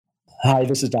Hi,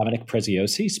 this is Dominic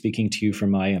Preziosi speaking to you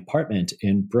from my apartment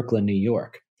in Brooklyn, New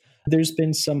York. There's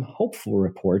been some hopeful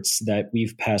reports that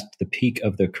we've passed the peak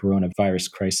of the coronavirus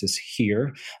crisis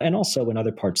here and also in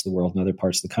other parts of the world and other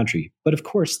parts of the country. But of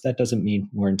course, that doesn't mean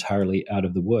we're entirely out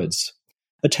of the woods.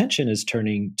 Attention is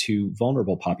turning to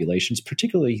vulnerable populations,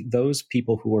 particularly those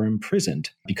people who are imprisoned.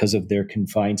 Because of their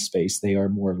confined space, they are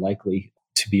more likely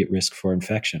to be at risk for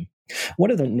infection.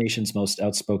 One of the nation's most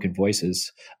outspoken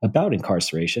voices about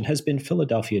incarceration has been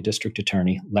Philadelphia District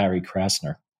Attorney Larry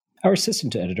Krasner. Our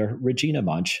assistant editor, Regina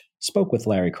Munch, spoke with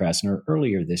Larry Krasner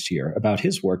earlier this year about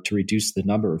his work to reduce the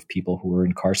number of people who are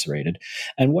incarcerated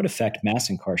and what effect mass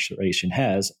incarceration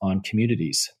has on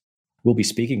communities. We'll be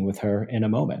speaking with her in a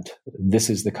moment. This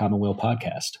is the Commonweal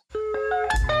Podcast.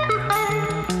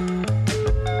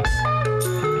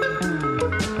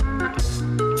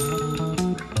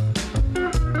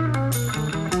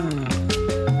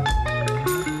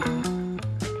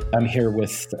 I'm here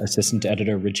with assistant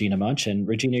editor Regina Munch. And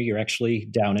Regina, you're actually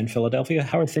down in Philadelphia.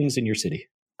 How are things in your city?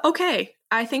 Okay.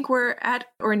 I think we're at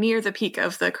or near the peak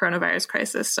of the coronavirus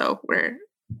crisis. So we're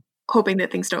hoping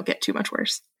that things don't get too much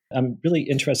worse. I'm really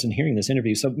interested in hearing this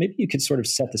interview. So maybe you could sort of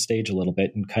set the stage a little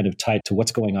bit and kind of tie to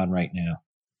what's going on right now.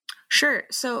 Sure.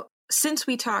 So since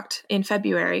we talked in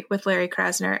February with Larry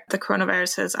Krasner, the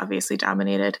coronavirus has obviously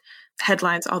dominated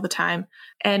headlines all the time.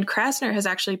 And Krasner has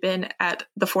actually been at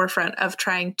the forefront of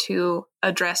trying to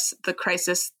address the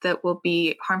crisis that will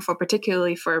be harmful,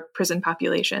 particularly for prison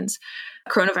populations.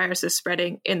 Coronavirus is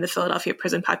spreading in the Philadelphia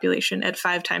prison population at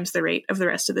 5 times the rate of the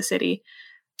rest of the city.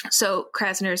 So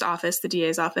Krasner's office, the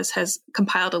DA's office, has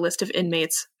compiled a list of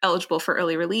inmates eligible for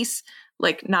early release,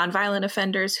 like nonviolent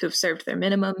offenders who have served their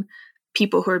minimum,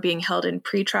 people who are being held in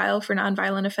pretrial for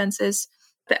nonviolent offenses,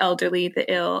 the elderly, the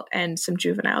ill, and some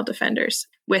juvenile defenders,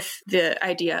 with the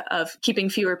idea of keeping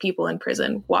fewer people in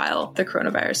prison while the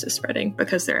coronavirus is spreading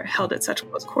because they're held at such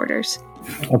close quarters.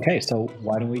 Okay, so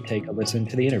why don't we take a listen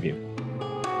to the interview?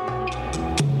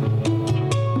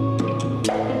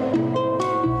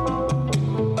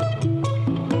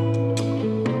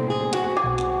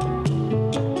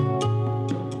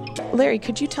 Larry,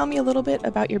 could you tell me a little bit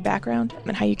about your background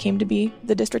and how you came to be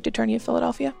the District Attorney of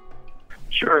Philadelphia?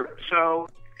 Sure. So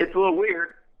it's a little weird.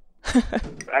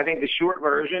 I think the short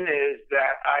version is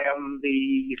that I am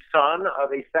the son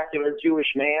of a secular Jewish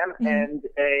man and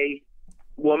a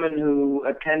woman who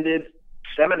attended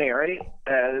seminary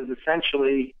as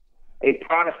essentially a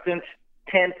Protestant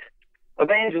tent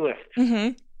evangelist.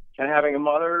 And having a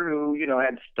mother who,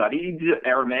 had studied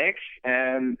Aramaic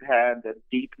and had a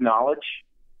deep knowledge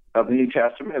of the New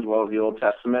Testament as well as the Old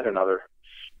Testament and other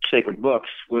sacred books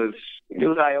was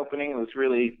eye-opening. It was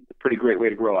really a pretty great way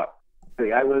to grow up.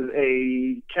 I was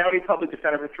a county public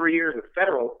defender for 3 years, a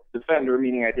federal defender,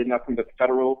 meaning I did nothing but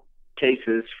federal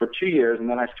cases for 2 years, and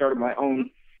then I started my own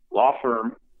law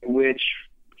firm, which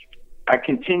I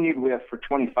continued with for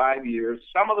 25 years.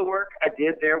 Some of the work I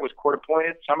did there was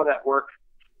court-appointed. Some of that work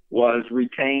was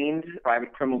retained,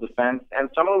 private criminal defense, and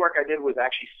some of the work I did was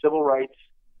actually civil rights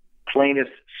plaintiff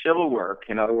civil work.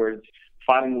 In other words,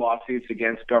 filing lawsuits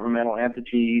against governmental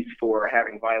entities for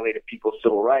having violated people's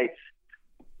civil rights.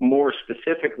 More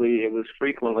specifically, it was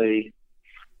frequently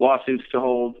lawsuits to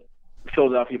hold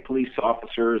Philadelphia police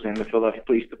officers and the Philadelphia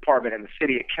Police Department and the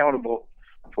city accountable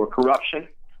for corruption,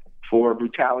 for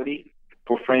brutality,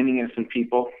 for framing innocent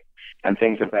people, and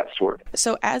things of that sort.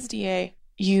 So as DA,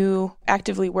 you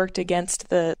actively worked against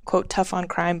the, quote, tough on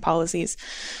crime policies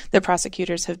that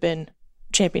prosecutors have been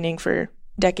championing for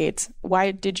decades.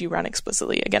 Why did you run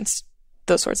explicitly against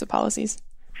those sorts of policies?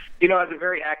 As a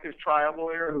very active trial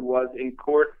lawyer who was in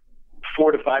court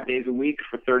 4 to 5 days a week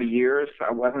for 30 years,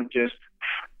 I wasn't just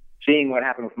seeing what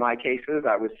happened with my cases.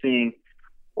 I was seeing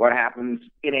what happens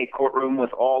in a courtroom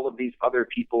with all of these other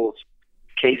people's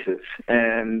cases.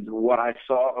 And what I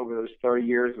saw over those 30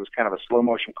 years was kind of a slow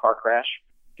motion car crash.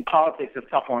 The politics of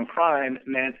tough on crime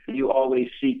meant you always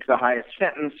seek the highest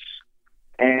sentence,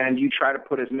 and you try to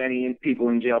put as many people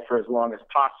in jail for as long as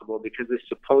possible because this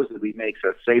supposedly makes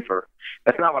us safer.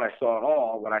 That's not what I saw at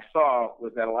all. What I saw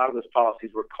was that a lot of those policies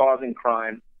were causing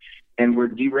crime and were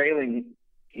derailing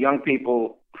young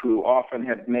people who often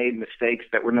had made mistakes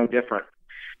that were no different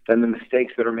than the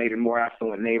mistakes that are made in more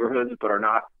affluent neighborhoods but are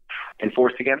not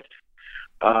enforced against.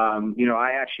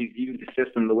 I actually viewed the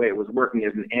system the way it was working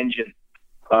as an engine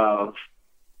of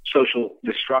social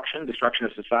destruction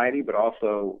of society, but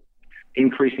also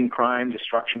increasing crime,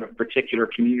 destruction of particular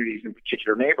communities and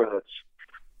particular neighborhoods,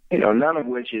 none of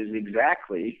which is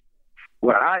exactly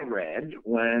what I read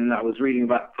when I was reading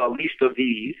about the least of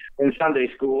these in Sunday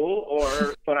school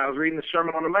or when I was reading the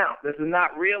Sermon on the Mount. This is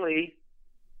not really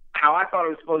how I thought it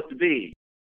was supposed to be.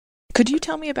 Could you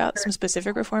tell me about some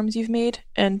specific reforms you've made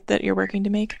and that you're working to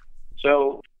make?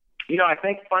 So, I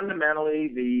think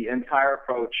fundamentally the entire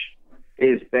approach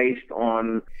is based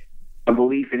on a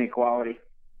belief in equality,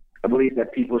 a belief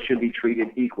that people should be treated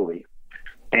equally,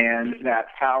 and that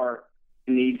power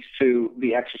needs to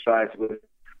be exercised with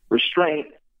restraint,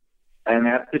 and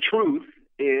that the truth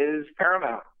is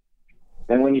paramount.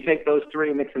 And when you take those three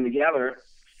and mix them together,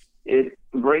 it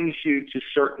brings you to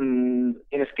certain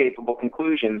inescapable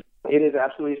conclusions. It is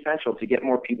absolutely essential to get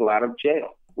more people out of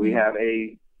jail. We have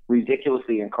a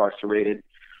ridiculously incarcerated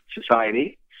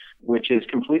society, which is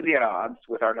completely at odds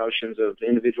with our notions of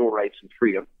individual rights and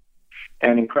freedom,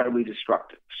 and incredibly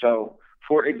destructive. So,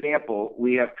 for example,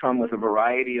 we have come with a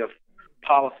variety of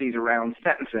policies around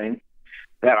sentencing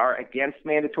that are against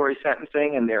mandatory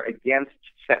sentencing, and they're against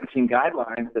sentencing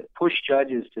guidelines that push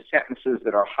judges to sentences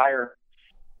that are higher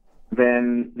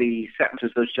than the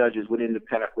sentences those judges would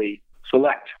independently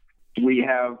select. We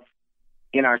have,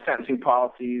 in our sentencing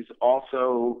policies,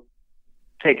 also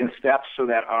taken steps so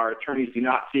that our attorneys do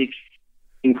not seek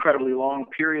incredibly long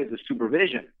periods of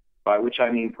supervision, by which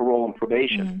I mean parole and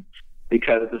probation,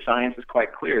 because the science is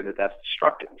quite clear that that's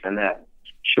destructive, and that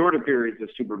shorter periods of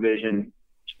supervision,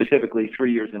 specifically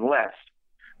 3 years and less,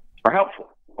 are helpful.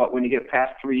 But when you get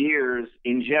past 3 years,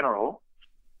 in general,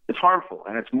 it's harmful,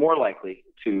 and it's more likely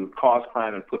to cause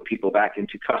crime and put people back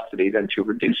into custody than to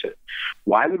reduce it.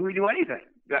 Why would we do anything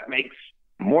that makes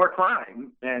more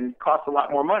crime and costs a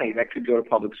lot more money? That could go to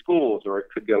public schools, or it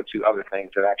could go to other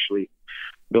things that actually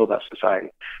build up society.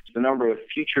 So the number of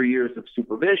future years of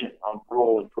supervision on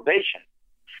parole and probation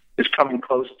is coming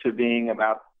close to being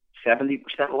about 70%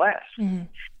 less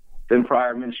than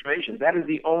prior administrations. That is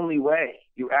the only way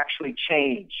you actually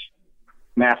change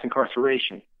mass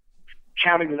incarceration.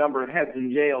 Counting the number of heads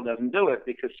in jail doesn't do it,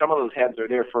 because some of those heads are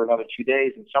there for another 2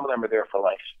 days and some of them are there for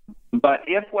life. But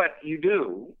if what you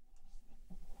do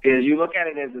is you look at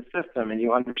it as a system and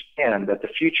you understand that the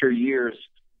future years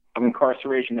of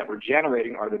incarceration that we're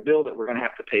generating are the bill that we're going to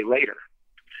have to pay later,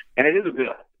 and it is a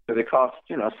bill, because it costs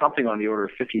something on the order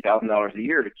of $50,000 a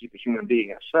year to keep a human being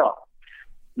in a cell,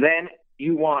 then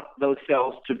you want those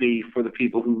cells to be for the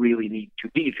people who really need to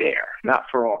be there, not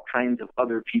for all kinds of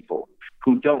other people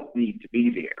who don't need to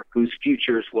be there, whose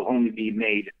futures will only be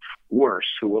made worse,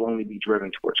 who will only be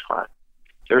driven towards crime.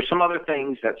 There are some other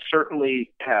things that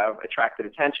certainly have attracted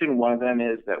attention. One of them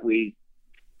is that we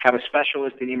have a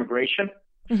specialist in immigration,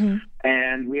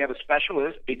 and we have a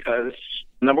specialist because,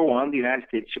 number one, the United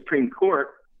States Supreme Court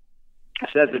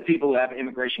says that people who have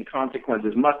immigration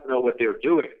consequences must know what they're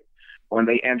doing when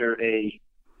they enter a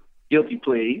guilty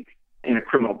plea in a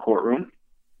criminal courtroom.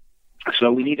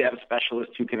 So we need to have a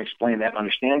specialist who can explain that and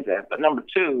understands that. But number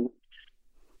two,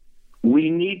 we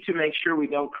need to make sure we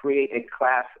don't create a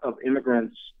class of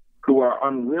immigrants who are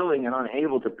unwilling and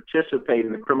unable to participate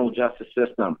in the criminal justice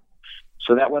system,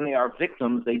 so that when they are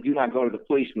victims, they do not go to the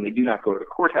police and they do not go to the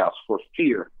courthouse for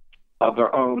fear of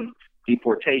their own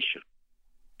deportation.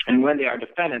 And when they are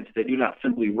defendants, they do not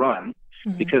simply run,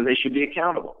 because they should be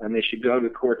accountable, and they should go to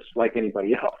the courts like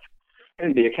anybody else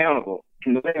and be accountable.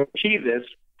 And the way to achieve this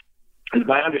is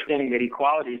by understanding that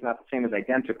equality is not the same as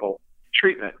identical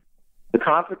treatment. The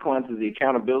consequence of the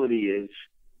accountability is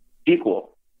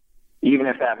equal, even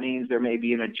if that means there may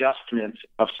be an adjustment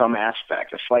of some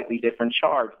aspect, a slightly different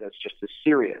charge that's just as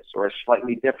serious, or a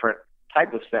slightly different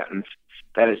type of sentence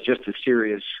that is just as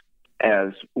serious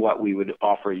as what we would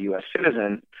offer a U.S.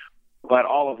 citizen, but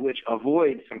all of which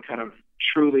avoid some kind of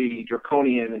truly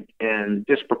draconian and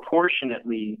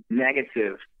disproportionately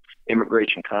negative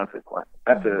immigration consequence.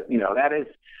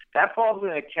 That falls in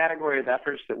a category of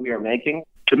efforts that we are making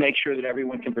to make sure that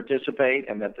everyone can participate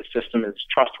and that the system is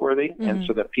trustworthy, and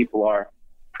so that people are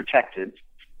protected.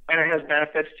 And it has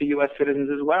benefits to U.S. citizens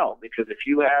as well, because if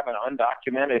you have an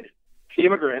undocumented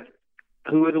immigrant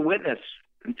who is a witness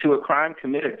to a crime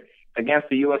committed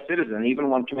against a U.S. citizen, even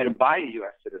one committed by a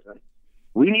U.S. citizen,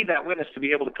 we need that witness to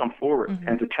be able to come forward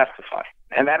and to testify.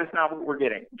 And that is not what we're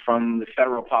getting from the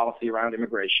federal policy around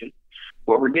immigration.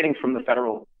 What we're getting from the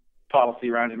federal policy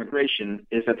around immigration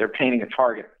is that they're painting a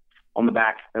target on the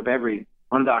back of every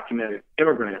undocumented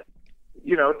immigrant.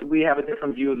 We have a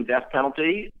different view of the death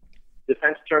penalty.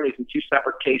 Defense attorneys in two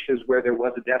separate cases where there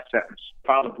was a death sentence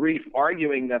filed a brief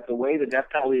arguing that the way the death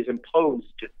penalty is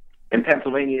imposed in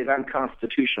Pennsylvania is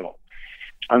unconstitutional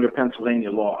under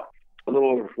Pennsylvania law. A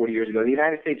little over 40 years ago, the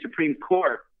United States Supreme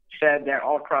Court said that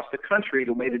all across the country,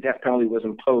 the way the death penalty was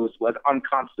imposed was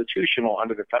unconstitutional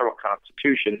under the federal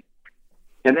Constitution.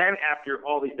 And then after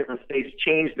all these different states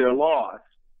changed their laws,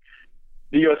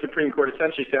 the U.S. Supreme Court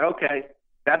essentially said, okay,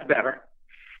 that's better.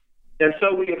 And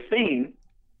so we have seen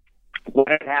what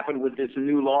has happened with this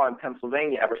new law in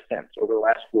Pennsylvania ever since, over the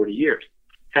last 40 years.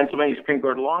 Pennsylvania Supreme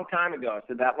Court a long time ago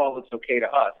said that law looks okay to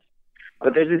us.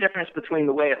 But there's a difference between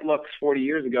the way it looks 40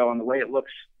 years ago and the way it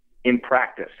looks in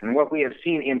practice. And what we have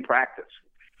seen in practice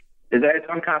is that it's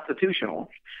unconstitutional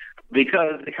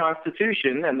because the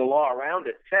Constitution and the law around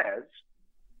it says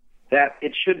that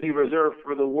it should be reserved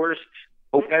for the worst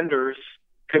offenders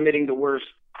committing the worst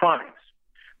crimes.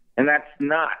 And that's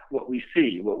not what we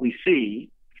see. What we see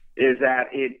is that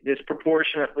it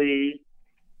disproportionately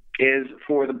is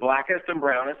for the blackest and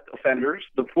brownest offenders,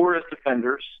 the poorest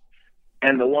offenders,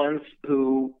 and the ones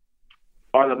who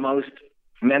are the most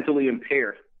mentally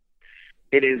impaired.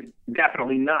 It is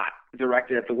definitely not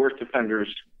directed at the worst offenders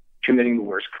committing the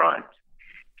worst crimes.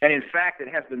 And in fact, it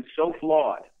has been so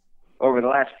flawed over the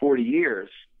last 40 years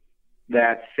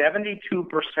that 72%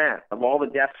 of all the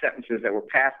death sentences that were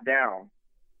passed down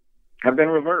have been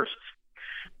reversed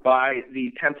by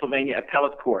the Pennsylvania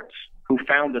appellate courts, who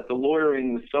found that the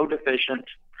lawyering was so deficient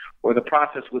or the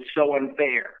process was so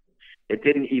unfair, it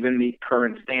didn't even meet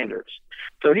current standards.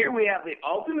 So here we have the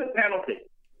ultimate penalty,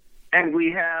 and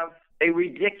we have a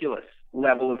ridiculous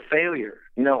level of failure.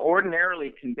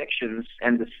 Ordinarily convictions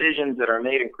and decisions that are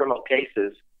made in criminal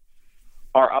cases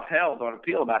are upheld on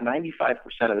appeal about 95%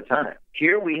 of the time.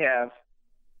 Here we have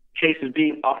cases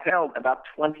being upheld about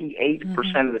 28%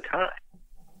 of the time.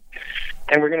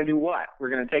 And we're going to do what? We're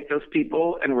going to take those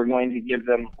people and we're going to give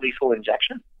them lethal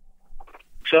injection.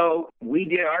 So we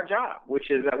did our job,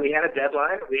 which is that we had a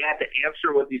deadline. We had to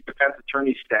answer what these defense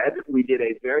attorneys said. We did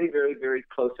a very, very, very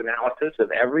close analysis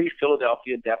of every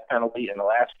Philadelphia death penalty in the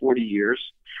last 40 years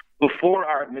before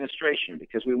our administration,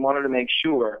 because we wanted to make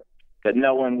sure that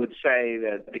no one would say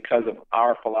that because of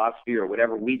our philosophy or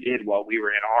whatever we did while we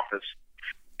were in office,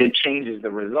 it changes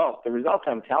the results. The results,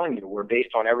 I'm telling you, were based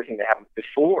on everything that happened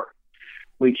before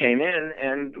we came in,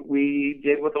 and we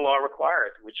did what the law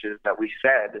requires, which is that we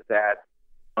said that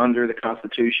under the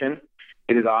Constitution,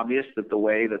 it is obvious that the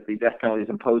way that the death penalty is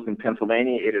imposed in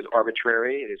Pennsylvania, it is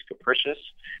arbitrary, it is capricious,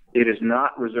 it is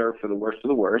not reserved for the worst of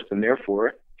the worst, and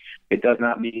therefore it does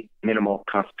not meet minimal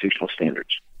constitutional standards.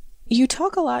 You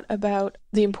talk a lot about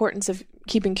the importance of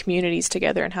keeping communities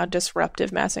together and how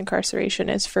disruptive mass incarceration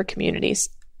is for communities.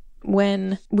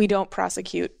 When we don't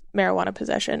prosecute marijuana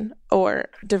possession or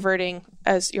diverting,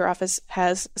 as your office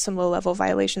has, some low-level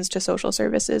violations to social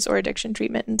services or addiction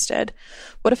treatment instead,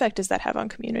 what effect does that have on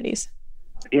communities?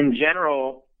 In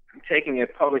general, taking a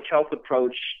public health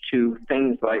approach to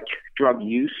things like drug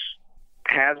use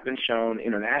has been shown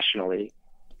internationally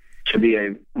to be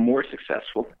a more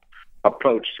successful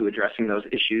approach to addressing those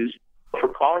issues. For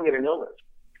calling it an illness,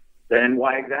 then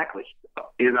why exactly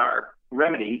is our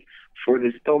remedy for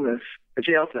this illness a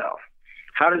jail cell?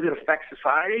 How does it affect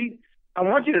society? I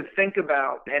want you to think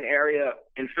about an area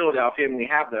in Philadelphia, and we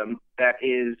have them, that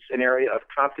is an area of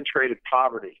concentrated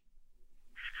poverty,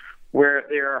 where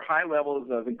there are high levels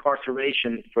of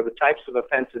incarceration for the types of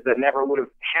offenses that never would have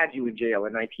had you in jail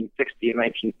in 1960 and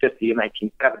 1950 and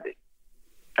 1970.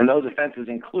 And those offenses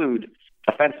include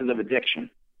offenses of addiction.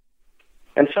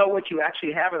 And so what you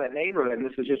actually have in that neighborhood, and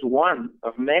this is just one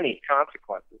of many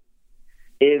consequences,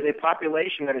 is a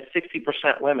population that is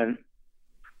 60% women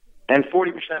and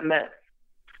 40% men.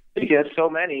 Because so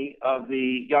many of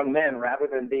the young men, rather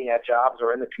than being at jobs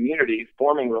or in the community,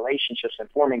 forming relationships and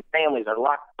forming families, are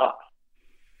locked up.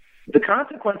 The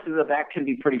consequences of that can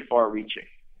be pretty far-reaching.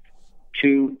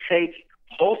 To take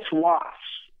whole swaths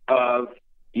of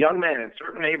young men in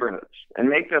certain neighborhoods and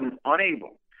make them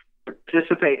unable to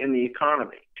participate in the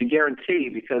economy, to guarantee,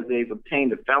 because they've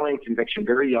obtained a felony conviction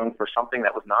very young for something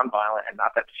that was nonviolent and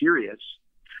not that serious,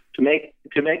 to make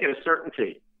it a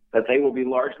certainty that they will be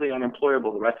largely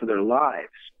unemployable the rest of their lives,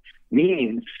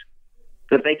 means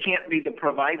that they can't be the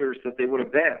providers that they would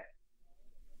have been.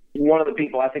 One of the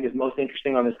people I think is most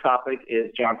interesting on this topic is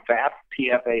John Pfaff,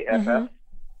 P-F-A-F-F,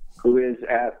 who is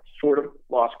at Fordham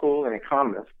Law School, an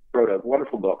economist, wrote a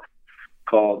wonderful book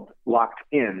called Locked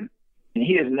In. And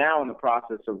he is now in the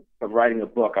process of writing a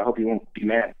book. I hope he won't be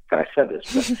mad that I said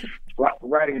this, but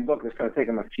writing a book that's going to take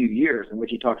him a few years, in which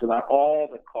he talks about all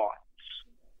the costs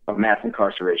of mass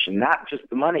incarceration, not just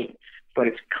the money, but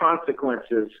its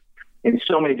consequences in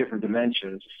so many different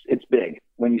dimensions. It's big.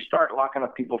 When you start locking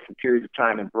up people for periods of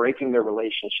time and breaking their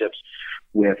relationships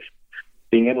with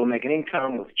being able to make an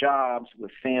income, with jobs,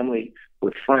 with family,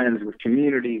 with friends, with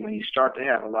community, when you start to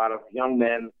have a lot of young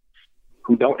men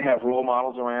who don't have role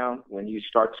models around, when you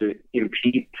start to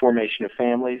impede formation of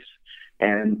families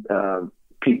and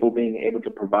people being able to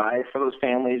provide for those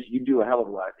families, you do a hell of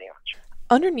a lot of damage.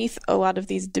 Underneath a lot of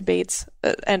these debates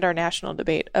and our national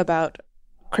debate about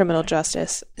criminal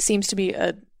justice seems to be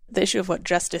the issue of what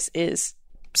justice is.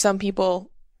 Some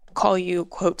people call you,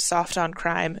 quote, soft on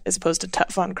crime as opposed to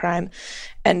tough on crime.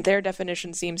 And their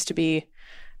definition seems to be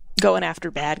going after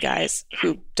bad guys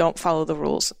who don't follow the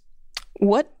rules.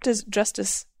 What does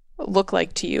justice look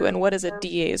like to you, and what is a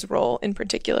DA's role in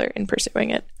particular in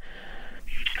pursuing it?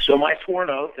 So my sworn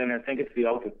oath, and I think it's the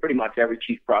oath of pretty much every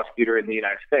chief prosecutor in the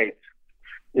United States,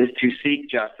 is to seek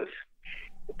justice.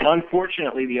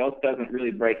 Unfortunately, the oath doesn't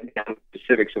really break down the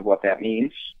specifics of what that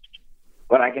means.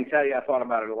 But I can tell you I thought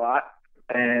about it a lot,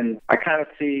 and I kind of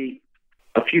see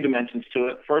a few dimensions to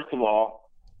it. First of all,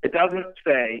 it doesn't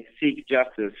say seek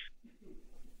justice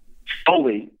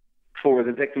solely for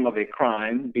the victim of a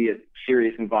crime, be it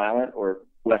serious and violent or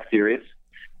less serious.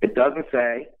 It doesn't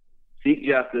say seek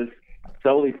justice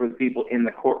solely for the people in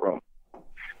the courtroom.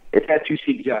 It says to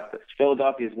seek justice.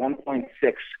 Philadelphia is 1.6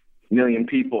 million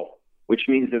people, which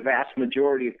means the vast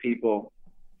majority of people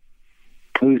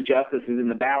whose justice is in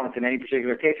the balance in any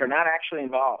particular case are not actually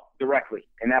involved directly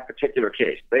in that particular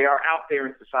case. They are out there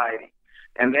in society.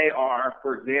 And they are,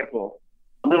 for example,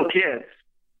 little kids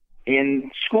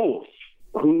in schools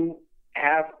who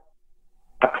have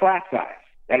a class size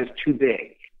that is too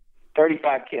big,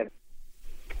 35 kids.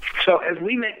 So as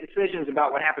we make decisions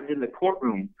about what happens in the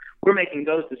courtroom, we're making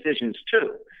those decisions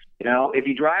too. You know, if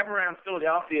you drive around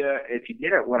Philadelphia, if you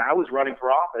did it when I was running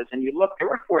for office, and you look, there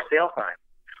were for sale signs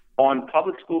on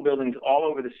public school buildings all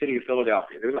over the city of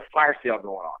Philadelphia. There was a fire sale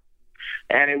going on.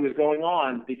 And it was going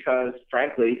on because,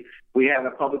 frankly, we have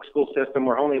a public school system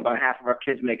where only about half of our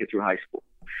kids make it through high school.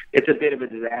 It's a bit of a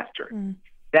disaster.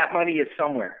 That money is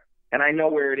somewhere, and I know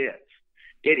where it is.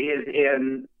 It is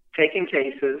in taking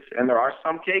cases, and there are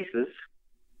some cases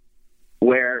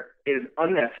where it is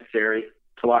unnecessary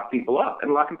to lock people up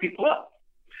and locking people up.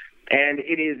 And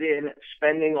it is in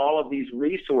spending all of these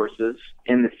resources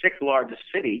in the sixth largest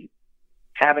city,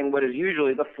 having what is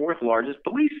usually the fourth largest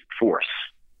police force.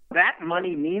 That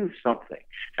money means something.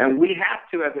 And we have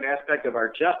to, as an aspect of our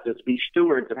justice, be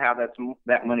stewards of how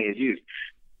that money is used.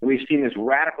 We've seen this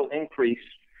radical increase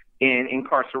in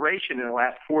incarceration in the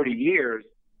last 40 years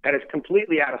that is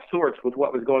completely out of sorts with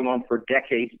what was going on for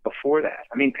decades before that.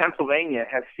 I mean, Pennsylvania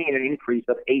has seen an increase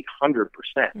of 800%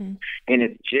 in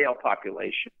its jail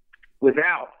population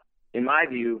without, in my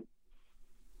view,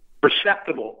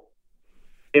 perceptible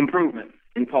improvement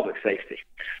in public safety.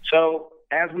 So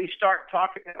as we start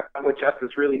talking about what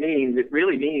justice really means, it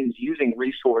really means using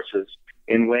resources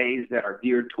in ways that are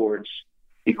geared towards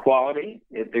equality.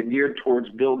 They're geared towards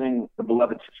building a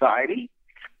beloved society.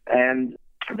 And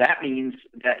that means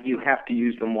that you have to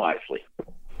use them wisely.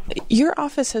 Your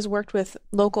office has worked with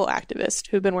local activists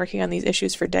who've been working on these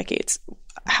issues for decades.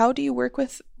 How do you work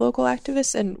with local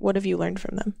activists, and what have you learned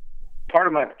from them? Part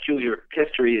of my peculiar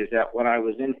history is that when I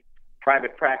was in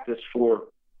private practice for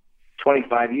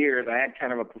 25 years, I had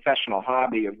kind of a professional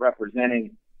hobby of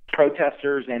representing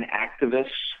protesters and activists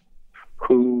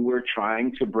who were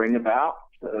trying to bring about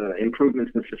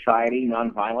improvements in society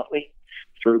nonviolently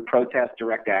through protest,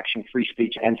 direct action, free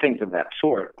speech, and things of that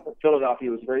sort. Philadelphia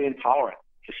was very intolerant,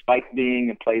 despite being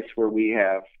a place where we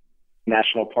have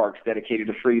national parks dedicated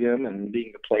to freedom and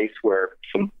being a place where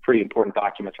some pretty important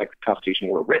documents like the Constitution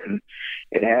were written.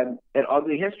 It had an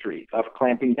ugly history of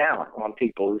clamping down on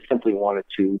people who simply wanted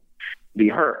to be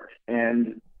heard.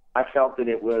 And I felt that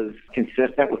it was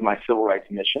consistent with my civil rights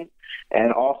mission,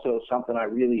 and also something I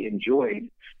really enjoyed,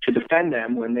 to defend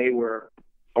them when they were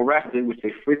arrested, which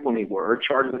they frequently were,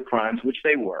 charged with crimes, which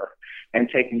they were, and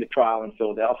taken to trial in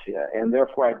Philadelphia. And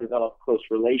therefore, I developed close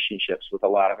relationships with a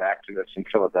lot of activists in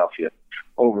Philadelphia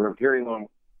over a very long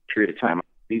period of time.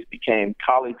 These became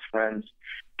colleagues, friends,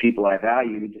 people I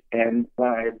valued. And when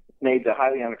I made the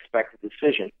highly unexpected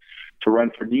decision to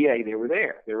run for DA, they were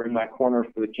there. They were in my corner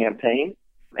for the campaign.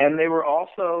 And they were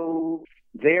also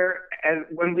there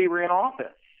when we were in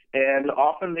office. And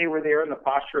often they were there in the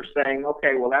posture of saying,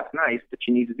 okay, well, that's nice, but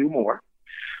you need to do more.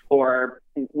 Or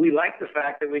we like the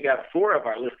fact that we got 4 of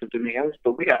our list of demands,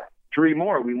 but we got 3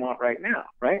 more we want right now,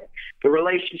 right? The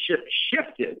relationship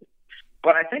shifted,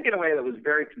 but I think in a way that was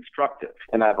very constructive.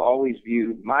 And I've always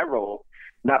viewed my role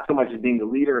not so much as being the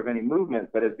leader of any movement,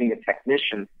 but as being a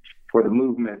technician for the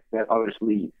movement that others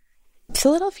lead.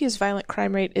 Philadelphia's violent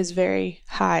crime rate is very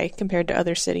high compared to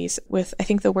other cities, with, I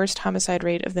think, the worst homicide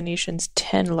rate of the nation's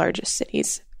 10 largest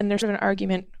cities. And there's an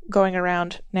argument going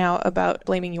around now about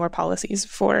blaming your policies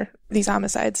for these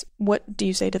homicides. What do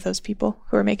you say to those people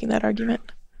who are making that argument?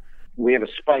 We have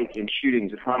a spike in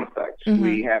shootings and homicides. Mm-hmm.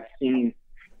 We have seen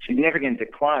significant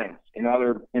declines in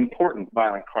other important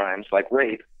violent crimes like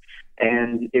rape.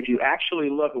 And if you actually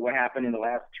look at what happened in the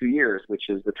last 2 years, which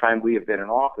is the time we have been in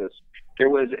office, there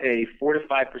was a 4 to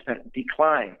 5%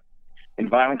 decline in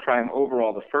violent crime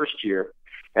overall the first year,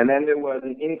 and then there was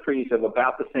an increase of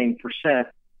about the same percent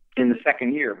in the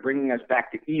second year, bringing us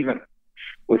back to even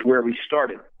with where we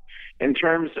started. In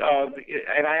terms of,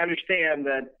 and I understand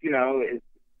that,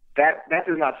 that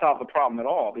does not solve the problem at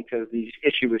all, because the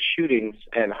issue with shootings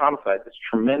and homicides is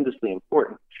tremendously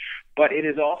important. But it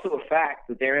is also a fact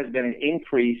that there has been an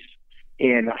increase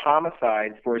in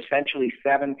homicides for essentially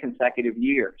 7 consecutive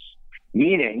years,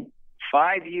 meaning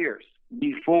 5 years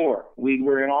before we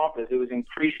were in office, it was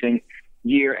increasing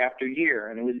year after year,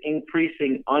 and it was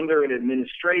increasing under an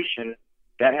administration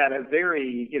that had a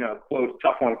very, quote,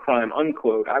 tough on crime,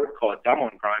 unquote. I would call it dumb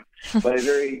on crime, but a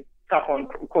very tough on,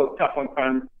 quote, tough on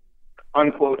crime,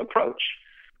 unquote, approach.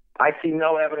 I see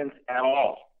no evidence at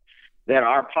all that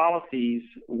our policies,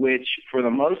 which for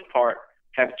the most part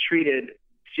have treated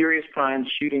serious crimes,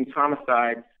 shootings,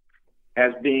 homicides,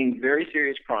 as being very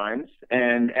serious crimes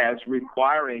and as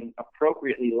requiring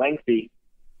appropriately lengthy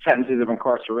sentences of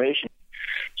incarceration.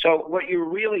 So what you're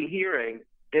really hearing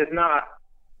is not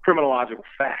criminological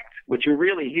fact. What you're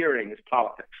really hearing is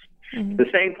politics. Mm-hmm. The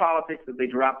same politics that they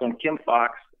dropped on Kim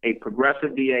Foxx, a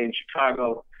progressive DA in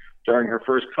Chicago, during her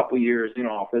first couple years in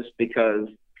office, because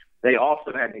they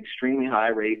also had an extremely high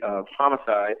rate of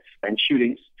homicides and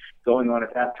shootings going on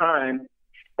at that time.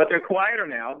 But they're quieter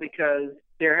now because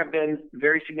there have been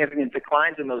very significant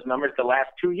declines in those numbers the last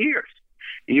 2 years,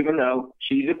 even though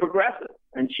she's a progressive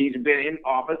and she's been in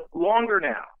office longer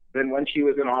now than when she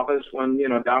was in office when,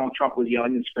 Donald Trump was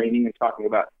yelling and screaming and talking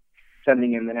about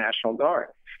sending in the National Guard.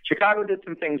 Chicago did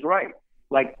some things right,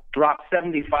 like drop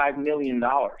 $75 million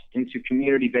into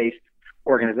community-based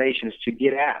organizations to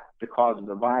get at the cause of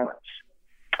the violence,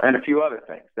 and a few other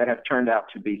things that have turned out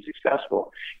to be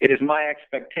successful. It is my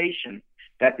expectation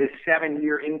that this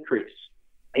 7-year increase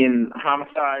in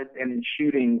homicides and in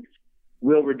shootings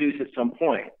will reduce at some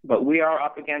point, but we are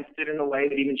up against it in a way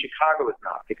that even Chicago is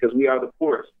not, because we are the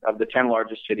poorest of the 10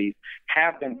 largest cities,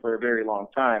 have been for a very long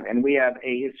time, and we have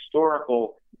a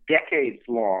historical,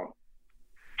 decades-long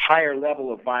higher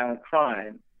level of violent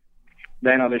crime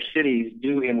than other cities,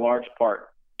 due in large part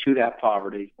to that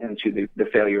poverty and to the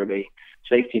failure of a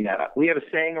safety net. We have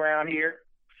a saying around here,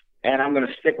 and I'm going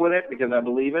to stick with it because I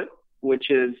believe it,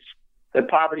 which is that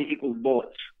poverty equals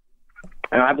bullets.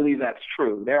 And I believe that's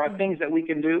true. There are things that we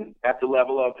can do at the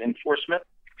level of enforcement,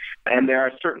 and there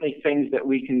are certainly things that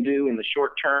we can do in the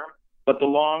short term, but the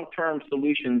long-term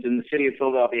solutions in the city of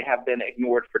Philadelphia have been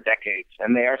ignored for decades,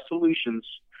 and they are solutions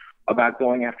about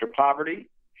going after poverty,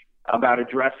 about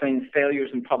addressing failures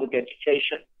in public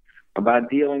education, about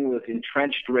dealing with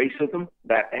entrenched racism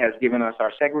that has given us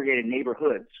our segregated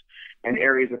neighborhoods and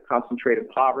areas of concentrated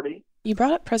poverty. You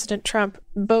brought up President Trump.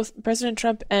 Both President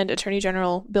Trump and Attorney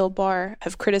General Bill Barr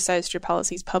have criticized your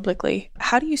policies publicly.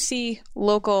 How do you see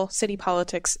local city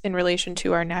politics in relation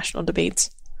to our national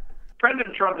debates?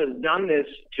 President Trump has done this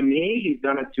to me. He's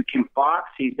done it to Kim Foxx.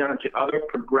 He's done it to other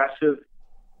progressive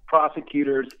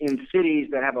prosecutors in cities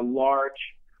that have a large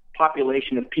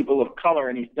population of people of color,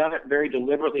 and he's done it very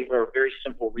deliberately for a very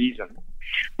simple reason,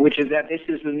 which is that this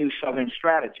is the new Southern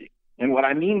strategy. And what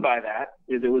I mean by that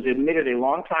is it was admitted a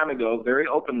long time ago, very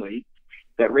openly,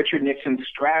 that Richard Nixon's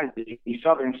strategy, the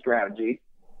Southern strategy,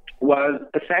 was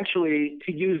essentially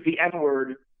to use the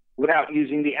N-word without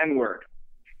using the N-word.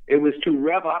 It was to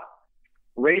rev up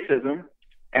racism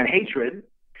and hatred,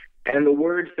 and the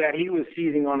words that he was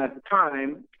seizing on at the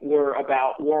time were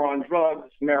about war on drugs,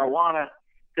 marijuana,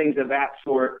 things of that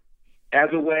sort, as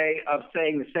a way of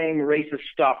saying the same racist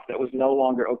stuff that was no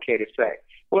longer okay to say.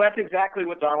 Well, that's exactly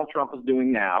what Donald Trump is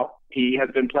doing now. He has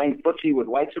been playing footsie with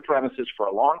white supremacists for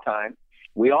a long time.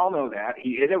 We all know that.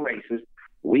 He is a racist.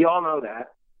 We all know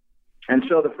that. And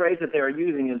so the phrase that they're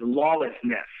using is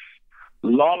lawlessness.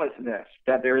 Lawlessness,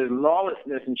 that there is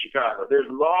lawlessness in Chicago. There's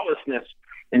lawlessness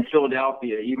in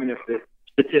Philadelphia, even if the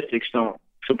statistics don't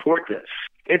support this.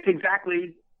 It's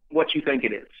exactly what you think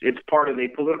it is. It's part of a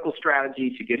political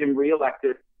strategy to get him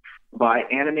reelected by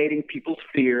animating people's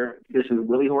fear. This is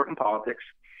Willie Horton politics,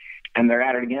 and they're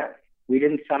at it again. We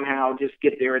didn't somehow just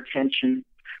get their attention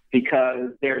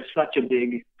because there's such a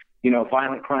big,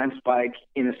 violent crime spike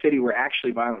in a city where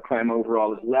actually violent crime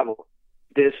overall is level.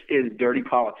 This is dirty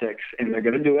politics, and they're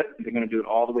going to do it. They're going to do it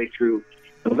all the way through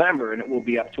November, and it will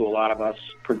be up to a lot of us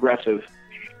progressive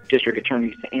district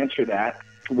attorneys to answer that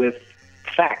with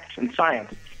facts and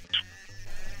science.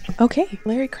 Okay,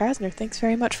 Larry Krasner, thanks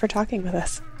very much for talking with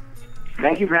us.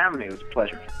 Thank you for having me. It was a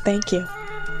pleasure. Thank you.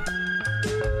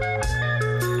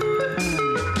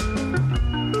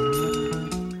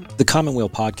 The Commonweal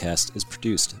podcast is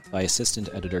produced by assistant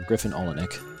editor Griffin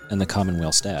Olenek and the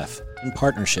Commonweal staff, in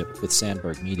partnership with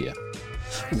Sandberg Media.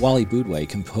 Wally Boudway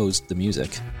composed the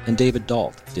music, and David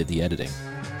Dalt did the editing.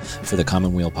 For the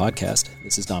Commonweal podcast,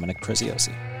 this is Dominic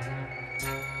Preziosi.